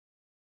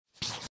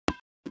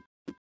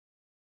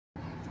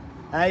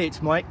Hey,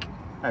 it's Mike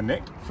and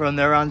Nick from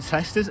the Run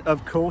Testers.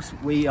 Of course,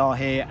 we are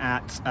here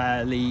at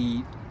I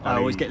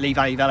always get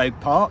LeeValley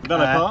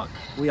VeloPark.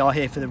 We are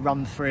here for the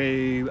run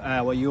through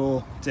where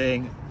you're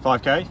doing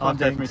 5k. I'm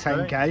doing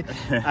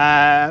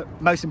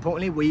 10k. Most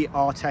importantly, we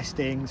are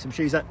testing some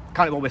shoes that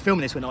kind of, while we're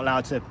filming this, we're not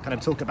allowed to kind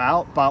of talk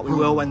about, but we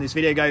will when this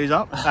video goes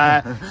up.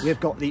 We've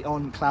got the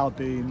On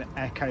Cloudboom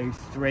Echo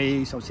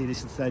 3. So obviously this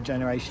is the third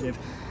generation of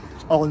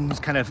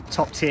On's kind of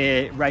top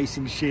tier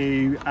racing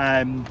shoe.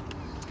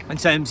 In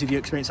terms of your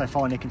experience so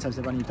far, Nick, in terms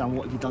of the run you've done,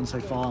 what have you done so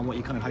far and what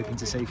you're kind of hoping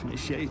to see from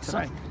this shoe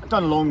today? I've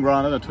done a long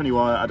run, I've done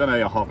 21, I've done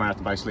a half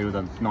marathon basically with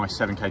a nice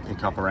 7k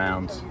pickup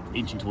around,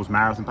 inching towards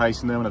marathon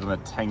pace in them, and I've done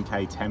a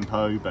 10k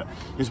tempo, but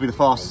this will be the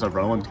fastest I've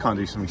run. I want to kind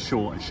of do something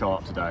short and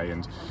sharp today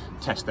and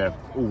test their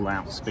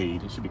all-out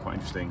speed. It should be quite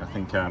interesting. I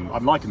think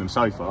I'm liking them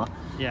so far.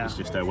 Yeah. It's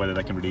just whether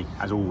they can really,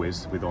 as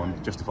always with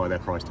On, justify their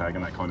price tag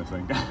and that kind of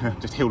thing.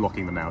 Just hill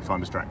locking them now, so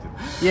I'm distracted.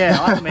 Yeah,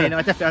 I mean,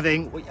 I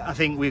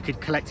think we could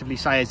collectively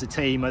say as a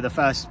team, the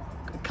first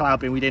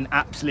Cloudboom we didn't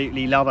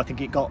absolutely love. I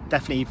think it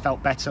definitely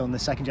felt better on the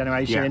second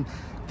generation. Yeah.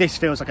 This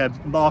feels like a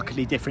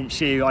markedly different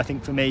shoe, I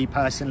think, for me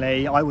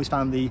personally. I always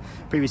found the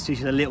previous two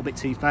shoes a little bit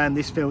too firm.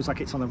 This feels like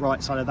it's on the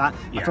right side of that.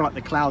 Yeah. I feel like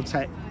the Cloud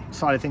Tech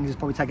side of things is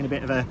probably taking a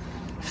bit of a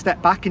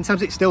step back in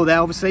terms of it's still there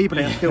obviously, but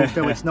I still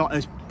feel it's not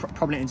as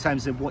prominent in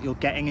terms of what you're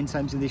getting in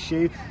terms of this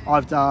shoe.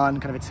 I've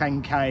done kind of a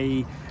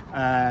 10k,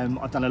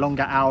 I've done a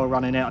longer hour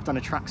run in it, I've done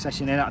a track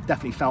session in it. I've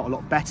definitely felt a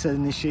lot better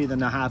in this shoe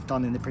than I have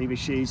done in the previous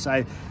shoes.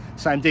 So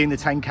I'm doing the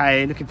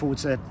 10k, looking forward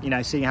to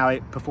seeing how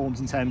it performs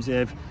in terms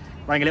of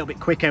running a little bit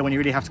quicker when you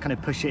really have to kind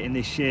of push it in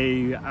this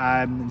shoe,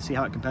 and see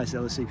how it compares to the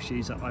other super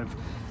shoes that I've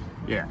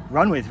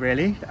run with,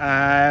 really.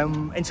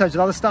 In terms of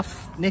other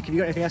stuff, Nick, have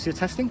you got anything else you're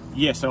testing?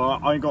 Yeah, so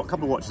I got a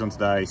couple of watches on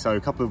today. So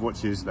a couple of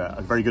watches that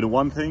are very good at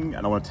one thing,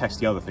 and I want to test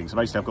the other thing. So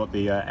basically I've got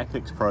the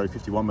Epix Pro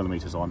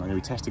 51mm on. I'm going to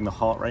be testing the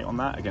heart rate on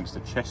that against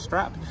the chest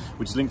strap,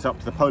 which is linked up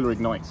to the Polar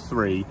Ignite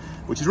 3,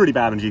 which is really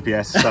bad on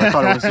GPS. So I kind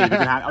of want to see if we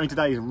can have, I mean,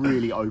 today is a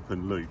really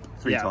open loop,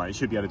 3 times. It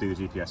should be able to do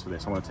the GPS for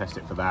this. I want to test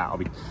it for that. I'll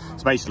be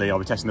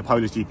testing the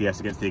Polar's GPS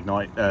against the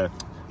Ignite.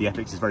 The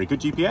Epix is very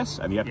good GPS,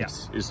 and the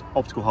Epix is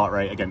optical heart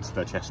rate against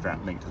the chest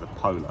strap linked to the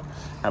Polar.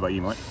 How about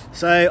you, Mike?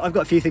 So I've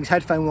got a few things.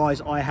 Headphone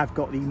wise, I have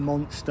got the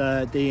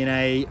Monster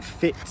DNA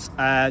Fit.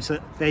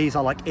 So these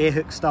are like ear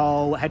hook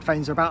style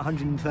headphones. Are about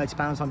 £130,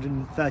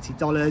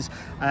 $130.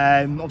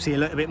 Obviously a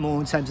little bit more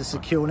in terms of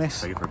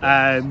secureness.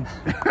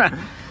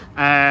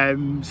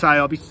 So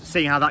I'll be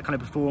seeing how that kind of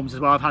performs as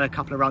well. I've had a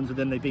couple of runs with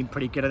them, they've been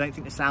pretty good. I don't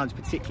think the sound's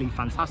particularly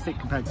fantastic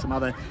compared to some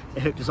other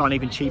hook design,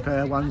 even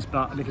cheaper ones,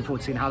 but I'm looking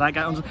forward to seeing how that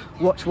goes on.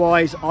 Watch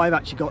wise, I've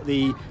actually got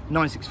the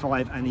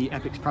 965 and the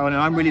Epix Pro, and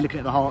I'm really looking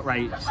at the heart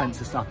rate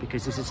sensor stuff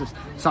because this is just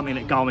something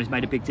that Garmin's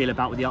made a big deal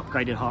about with the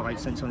upgraded heart rate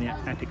sensor on the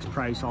Epix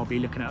Pro, so I'll be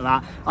looking at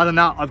that. Other than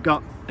that, I've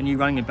got a new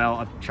running belt.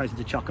 I've chosen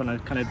to chuck on a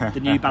kind of the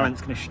New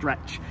Balance kind of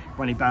stretch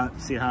running belt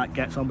to see how it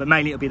gets on, but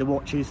mainly it'll be the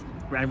watches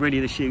and really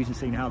the shoes and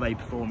seeing how they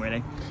perform,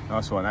 really.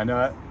 Nice one. And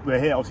we're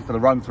here obviously for the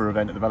run-through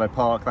event at the Velo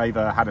Park. They've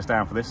had us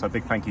down for this, so a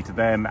big thank you to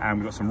them. And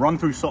we've got some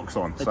run-through socks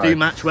on. They do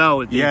match well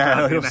with the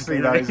you'll see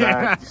those.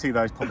 You see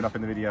those popping up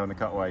in the video and the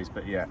cutaways.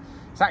 But yeah,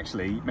 it's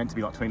actually meant to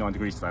be like 29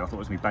 degrees today. I thought it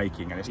was going to be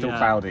baking, and it's still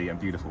cloudy and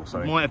beautiful.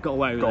 So might have got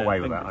away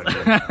with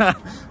that.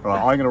 Right,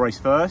 I'm going to race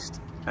first,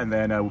 and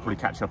then we'll probably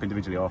catch up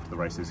individually after the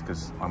races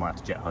because I might have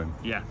to jet home.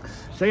 Yeah.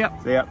 See ya.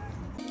 See ya.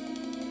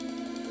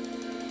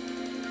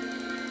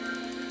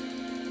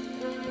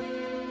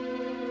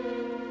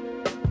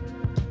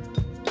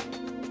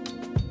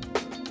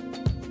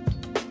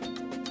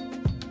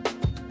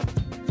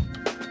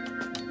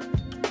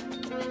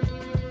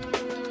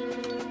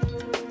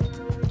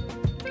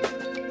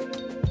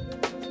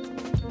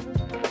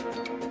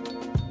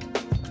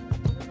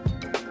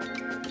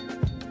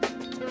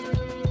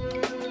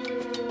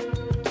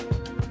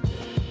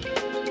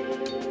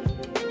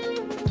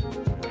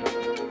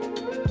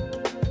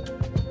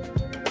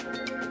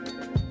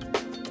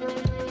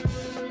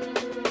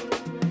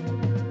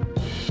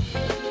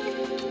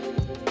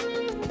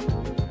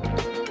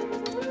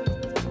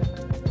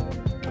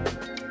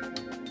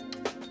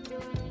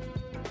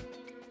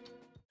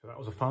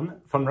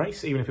 Fun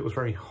race, even if it was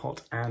very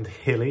hot and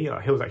hilly.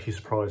 Hills actually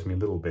surprised me a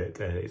little bit.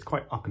 It's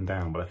quite up and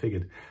down, but I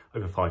figured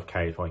over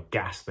 5k, if I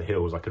gassed the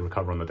hills, I could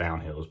recover on the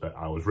downhills, but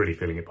I was really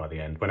feeling it by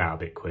the end. Went out a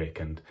bit quick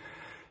and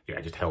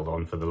just held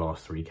on for the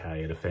last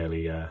 3k at a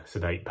fairly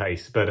sedate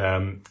pace. But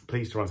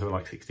pleased to run something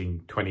like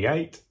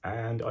 16:28,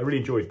 and I really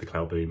enjoyed the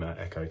Cloudboom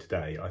Echo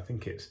today. I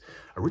think it's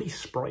a really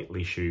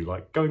sprightly shoe.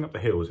 Like going up the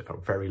hills, it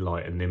felt very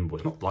light and nimble.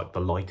 It's not like the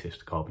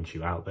lightest carbon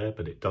shoe out there,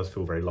 but it does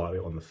feel very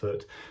lightweight on the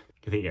foot.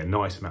 I think you get a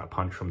nice amount of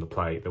punch from the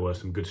plate. There were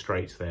some good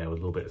straights there with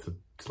a little bit of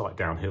slight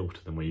downhill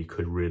to them where you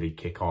could really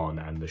kick on,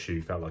 and the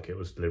shoe felt like it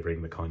was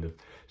delivering the kind of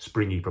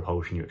springy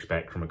propulsion you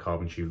expect from a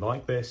carbon shoe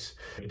like this.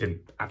 It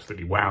didn't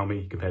absolutely wow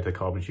me compared to the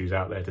carbon shoes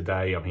out there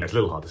today. I mean, it's a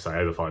little hard to say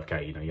over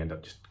 5k, you know, you end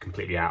up just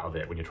completely out of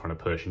it when you're trying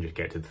to push and just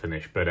get to the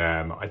finish. But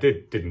I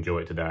did enjoy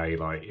it today.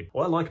 Like,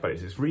 what I like about it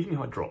is it's reasonably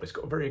high drop. It's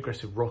got a very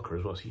aggressive rocker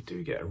as well, so you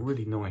do get a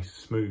really nice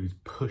smooth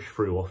push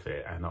through off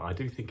it, and I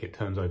do think it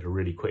turns over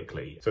really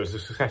quickly. So it's a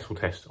successful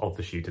test of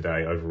the shoe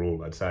today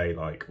overall, I'd say.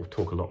 Like, we'll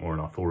talk a lot more in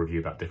our full review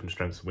about different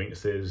strengths and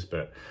weaknesses,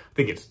 but I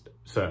think it's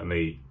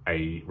certainly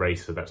a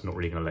racer that's not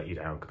really going to let you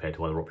down compared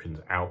to other options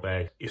out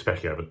there,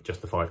 especially over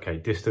just the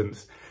 5k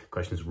distance.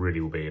 Questions really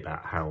will be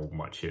about how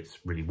much it's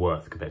really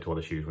worth compared to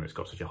other shoes when it's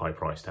got such a high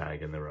price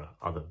tag, and there are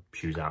other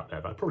shoes out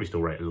there that I'd probably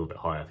still rate a little bit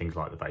higher, things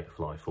like the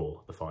Vaporfly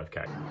for the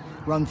 5k.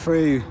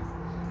 RunThrough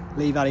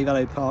LeeValley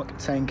VeloPark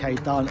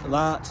 10k done.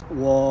 That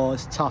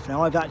was tough.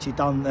 Now, I've actually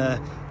done the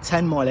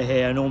 10 miler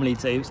here. I normally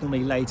do. It's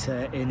normally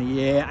later in the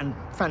year, and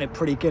found it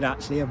pretty good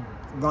actually. I've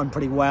run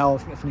pretty well. I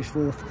think I finished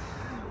 4th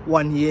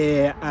 1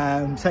 year.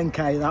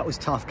 10k, that was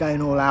tough,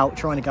 going all out,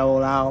 trying to go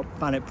all out.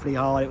 Found it pretty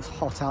hard. It was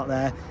hot out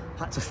there.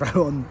 Had to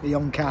throw on the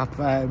on cap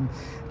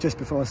just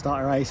before I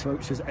started a race,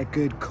 which was a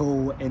good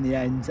call in the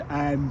end.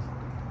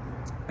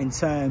 In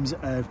terms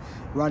of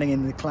running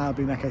in the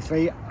Cloudboom Echo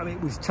 3, I mean,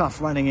 it was tough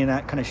running in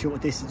that kind of shorter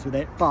distance with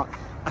it, but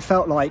I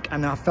felt like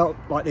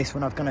this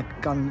when I've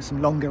done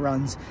some longer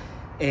runs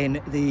in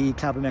the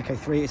Cloudboom Echo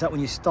 3, is that when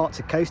you start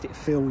to coast, it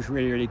feels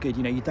really, really good.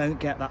 You know, you don't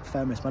get that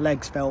firmness. My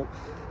legs felt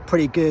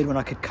pretty good when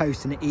I could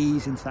coast and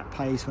ease into that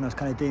pace when I was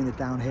kind of doing the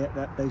downhill,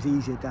 those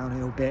easier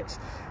downhill bits.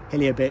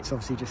 Hillier bits,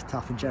 obviously just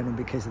tough in general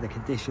because of the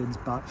conditions,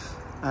 but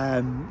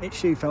its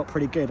shoe felt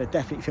pretty good. It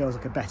definitely feels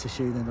like a better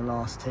shoe than the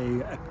last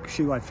two. A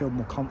shoe I feel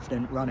more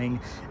confident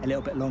running a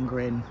little bit longer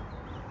in.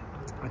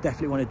 I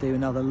definitely want to do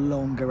another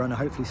longer run,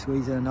 hopefully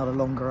squeeze in another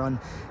longer run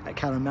at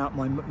Callum Mount,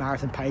 my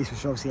marathon pace,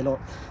 which is obviously a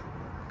lot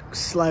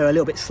slower, a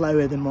little bit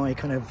slower than my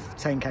kind of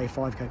 10k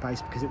 5k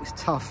pace, because it was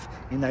tough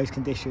in those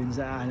conditions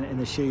and in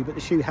the shoe, but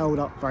the shoe held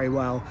up very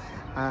well.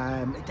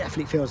 It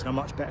definitely feels like a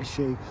much better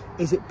shoe.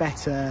 Is it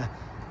better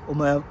or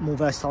more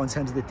versatile in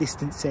terms of the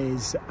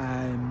distances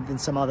than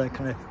some other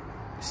kind of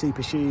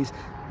super shoes?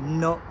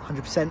 Not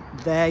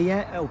 100% there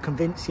yet, or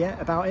convinced yet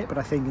about it, but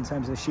I think in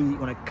terms of the shoe that you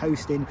want to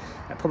coast in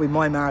at probably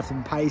my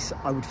marathon pace,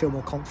 I would feel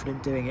more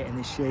confident doing it in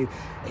this shoe.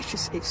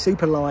 It's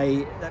super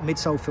light. That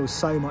midsole feels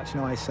so much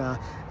nicer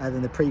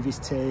than the previous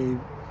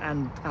two,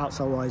 and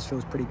outsole wise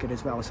feels pretty good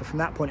as well. So from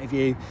that point of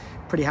view,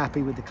 pretty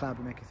happy with the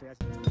Cloudboom Echo 3.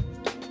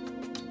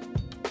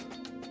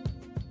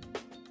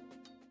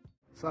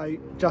 So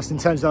just in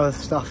terms of other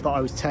stuff that I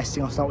was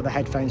testing, I'll start with the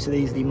headphones. So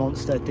these are the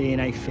Monster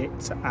DNA Fit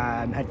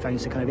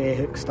headphones, so kind of ear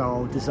hook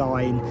style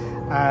design.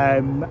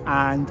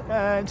 And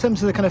in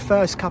terms of the kind of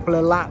first couple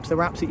of laps,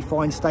 they're absolutely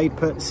fine, stayed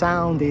put.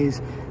 Sound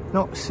is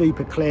not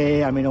super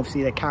clear. I mean,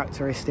 obviously the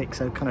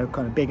characteristics are kind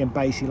of big and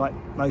bassy like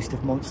most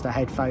of Monster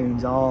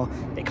headphones are.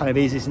 It kind of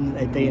is, isn't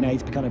it, DNA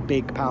to be kind of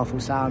big,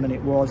 powerful sound, and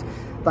it was.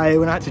 But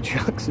when I had to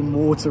chuck some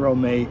water on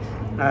me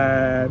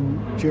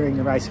during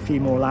the race, a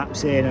few more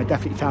laps in, I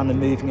definitely found them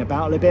moving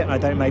about a little bit, and I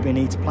don't maybe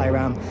need to play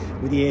around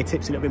with the ear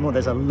tips a little bit more.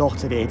 There's a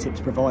lot of ear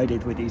tips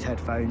provided with these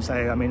headphones, so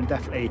I mean,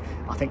 definitely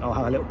I think I'll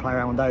have a little play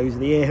around with those.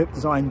 The ear hook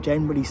design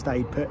generally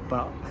stayed put,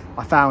 but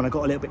I found I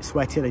got a little bit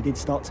sweatier. They did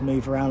start to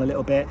move around a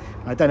little bit.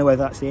 I don't know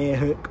whether that's the ear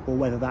hook or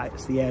whether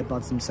that's the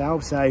earbuds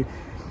themselves. So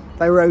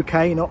they were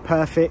okay, not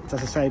perfect.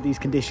 As I say, these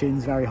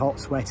conditions, very hot,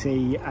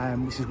 sweaty,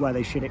 this is where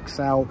they should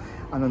excel,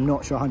 and I'm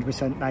not sure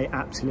 100% they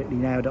absolutely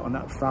nailed it on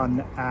that front.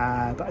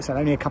 But I said,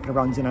 only a couple of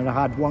runs in, and I've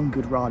had one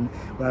good run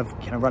where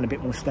I've run a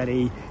bit more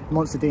steady.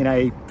 Monster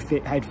DNA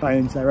Fit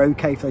headphones, they're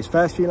okay for those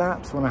first few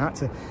laps. When I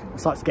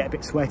started to get a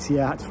bit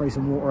sweatier, I had to throw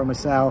some water on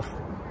myself.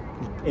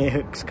 Ear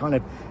hooks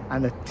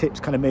and the tips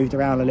kind of moved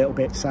around a little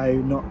bit, so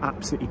not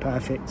absolutely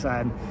perfect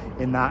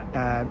in that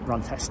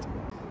run test.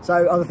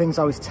 So other things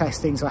I was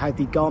testing, so I had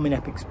the Garmin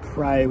Epix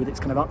Pro with its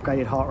kind of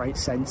upgraded heart rate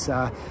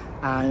sensor,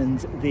 and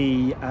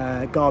the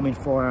Garmin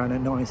Forerunner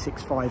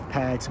 965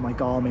 paired to my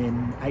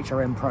Garmin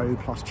HRM Pro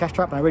Plus chest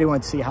strap. And I really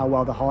wanted to see how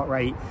well the heart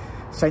rate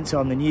sensor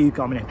on the new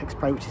Garmin Epix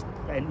Pro, which is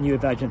a newer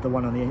version of the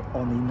one on the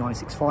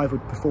 965,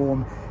 would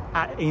perform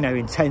at,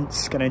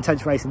 intense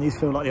racing. These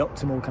feel like the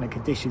optimal kind of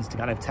conditions to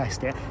kind of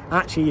test it.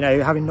 Actually,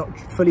 having not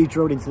fully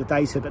drilled into the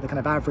data, but the kind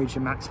of average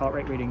and max heart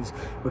rate readings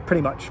were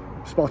pretty much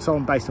spot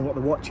on based on what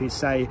the watches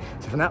say.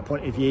 So from that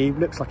point of view,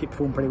 looks like it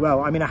performed pretty well.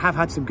 I mean, I have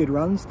had some good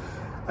runs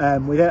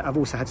with it. I've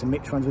also had some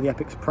mixed runs with the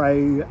Epix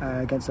Pro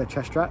against their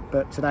chest strap,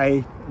 but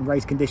today in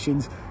race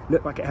conditions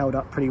looked like it held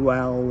up pretty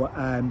well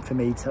for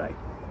me today.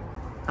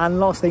 And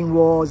last thing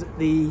was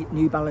the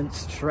New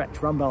Balance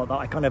stretch run belt that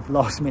I kind of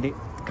last minute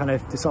kind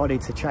of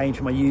decided to change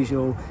from my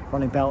usual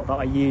running belt that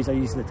I use. I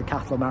use the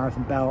Decathlon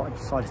Marathon belt. I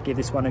decided to give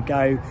this one a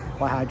go.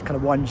 I had kind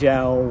of one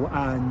gel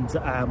and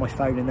my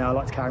phone in there. I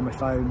like to carry my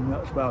phone.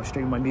 That's where I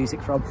stream my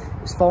music from.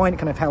 It was fine. It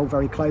kind of held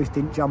very close,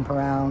 didn't jump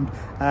around.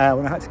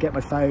 When I had to get my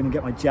phone and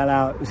get my gel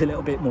out, it was a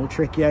little bit more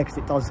trickier because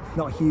it does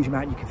not a huge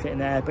amount you can fit in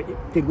there, but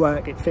it did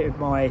work. It fitted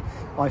my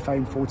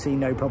iPhone 14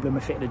 no problem. I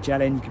fitted a gel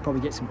in. You could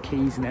probably get some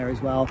keys in there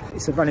as well.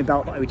 It's a running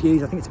belt that I would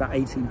use. I think it's about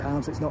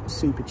 £18. It's not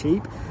super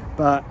cheap,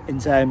 but in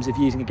terms of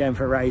using again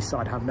for a race,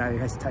 I'd have no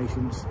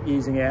hesitations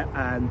using it.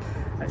 And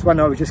it's one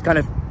I was just kind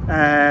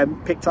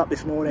of picked up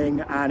this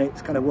morning, and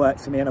it's kind of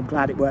worked for me, and I'm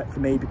glad it worked for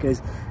me, because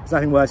there's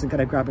nothing worse than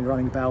kind of grabbing a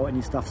running belt and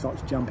your stuff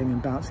starts jumping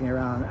and bouncing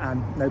around,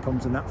 and no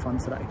problems on that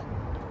front today.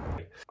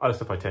 Other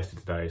stuff I tested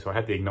today, so I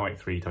had the Ignite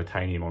 3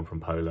 Titanium on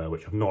from Polar,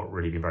 which I've not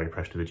really been very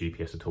impressed with the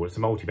GPS at all. It's a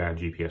multi-band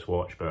GPS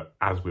watch, but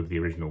as with the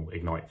original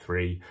Ignite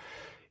 3,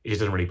 it just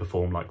doesn't really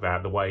perform like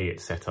that. The way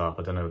it's set up,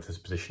 I don't know if it's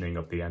positioning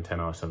of the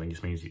antenna or something,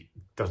 just means it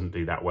doesn't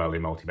do that well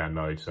in multi-band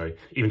mode. So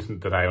even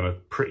today on a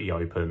pretty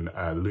open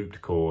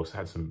looped course,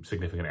 had some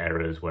significant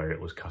errors where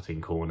it was cutting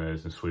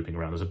corners and swooping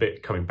around. There's a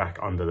bit coming back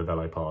under the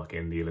VeloPark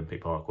in the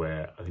Olympic Park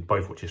where I think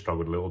both watches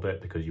struggled a little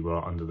bit because you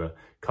were under the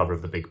cover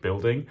of the big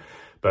building,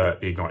 but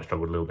the Ignite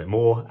struggled a little bit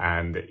more,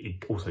 and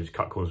it also just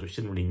cut corners which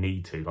didn't really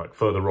need to. Like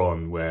further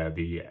on where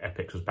the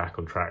Epix was back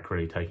on track,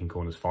 really taking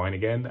corners fine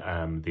again,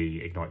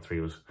 the Ignite 3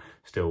 was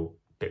still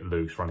a bit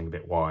loose, running a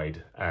bit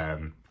wide,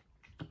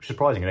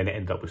 surprising, and then it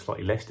ended up with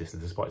slightly less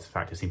distance despite the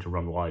fact it seemed to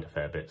run wide a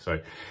fair bit. So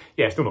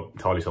yeah, still not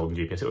entirely sold on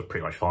GPS. It was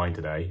pretty much fine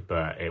today,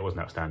 but it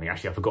wasn't outstanding.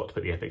 Actually, I forgot to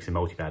put the Epix in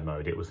multiband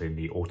mode. It was in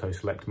the auto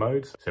select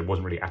mode, so it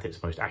wasn't really at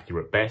its most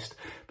accurate best,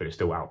 but it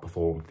still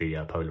outperformed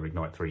the Polar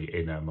Ignite 3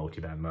 in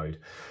multiband mode.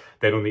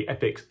 Then on the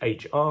Epix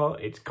HR,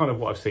 it's kind of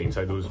what I've seen.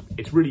 So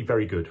it's really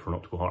very good for an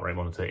optical heart rate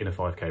monitor in a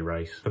 5K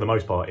race. For the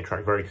most part, it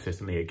tracked very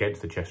consistently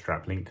against the chest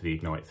strap linked to the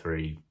Ignite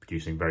 3,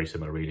 producing very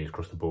similar readings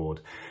across the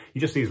board.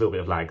 You just see a little bit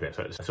of lag there.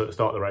 So at the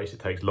start of the race,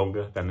 it takes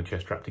longer than the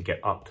chest strap to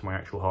get up to my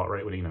actual heart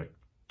rate when, it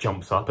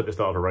jumps up at the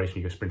start of a race when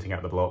you go sprinting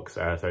out the blocks.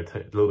 So it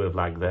took a little bit of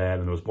lag there.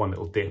 And there was one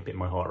little dip in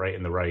my heart rate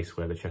in the race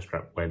where the chest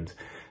strap went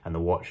and the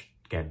watch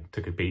again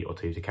took a beat or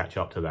two to catch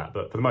up to that,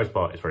 but for the most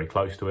part it's very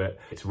close to it.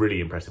 It's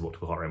really impressive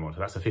optical heart rate monitor.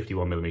 That's a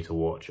 51mm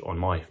watch on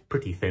my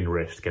pretty thin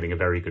wrist, getting a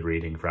very good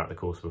reading throughout the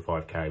course of a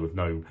 5K with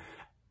no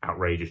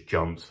outrageous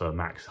jumps for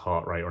max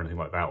heart rate or anything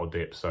like that, or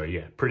dips. So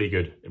yeah, pretty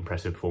good,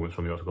 impressive performance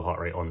from the optical heart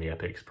rate on the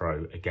Epix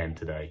Pro again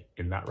today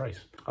in that race.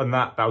 Other than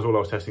that, that was all I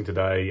was testing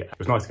today. It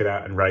was nice to get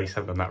out and race.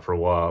 Haven't done that for a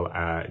while.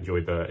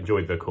 Enjoyed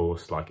the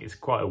course. Like, it's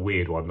quite a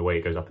weird one, the way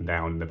it goes up and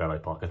down in the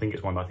VeloPark. I think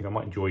it's one that I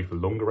might enjoy for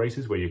longer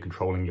races where you're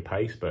controlling your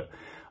pace, but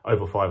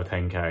over 5 or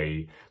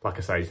 10K, like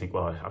I say, you think,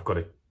 well, I've got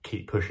to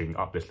keep pushing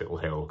up this little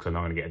hill because I know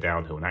I'm going to get a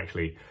downhill, and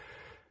actually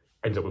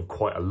ends up with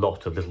quite a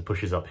lot of little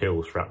pushes up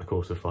hills throughout the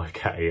course of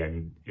 5K,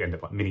 and you end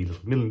up like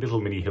little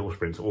mini hill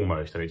sprints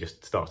almost, and it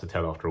just starts to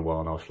tell after a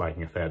while, and I was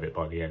flagging a fair bit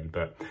by the end,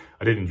 but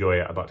I did enjoy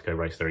it. I'd like to go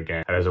race there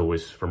again. And as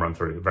always, from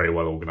RunThrough, a very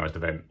well organised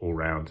event all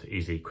round,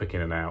 easy, quick in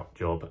and out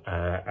job,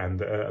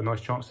 and a nice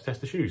chance to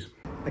test the shoes.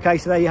 Okay,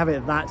 so there you have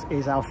it. That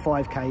is our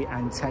 5K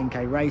and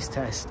 10K race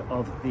test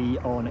of the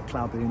On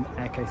Cloudboom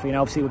Echo 3.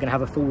 Now, obviously, we're going to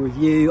have a full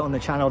review on the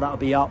channel. That'll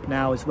be up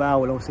now as well.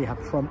 We'll obviously have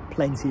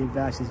plenty of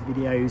versus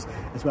videos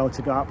as well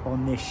to go up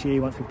on this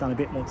shoe once we've done a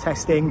bit more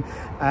testing.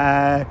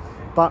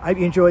 But I hope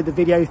you enjoyed the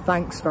video.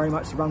 Thanks very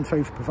much to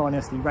RunThrough for providing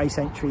us the race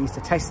entries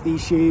to test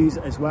these shoes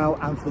as well,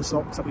 and for the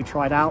socks that we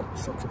tried out.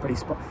 Socks are pretty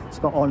spot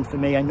on for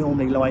me. I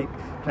normally like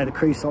the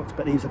crew socks,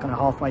 but these are kind of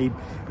halfway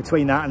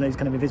between that and those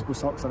kind of invisible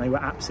socks, and they were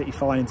absolutely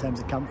fine in terms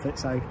of comfort.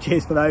 So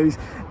cheers for those.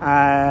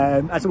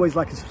 As always,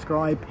 like and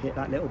subscribe, hit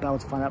that little bell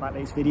to find out about the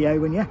next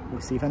video, and yeah,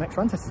 we'll see you for the next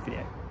run testers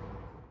video.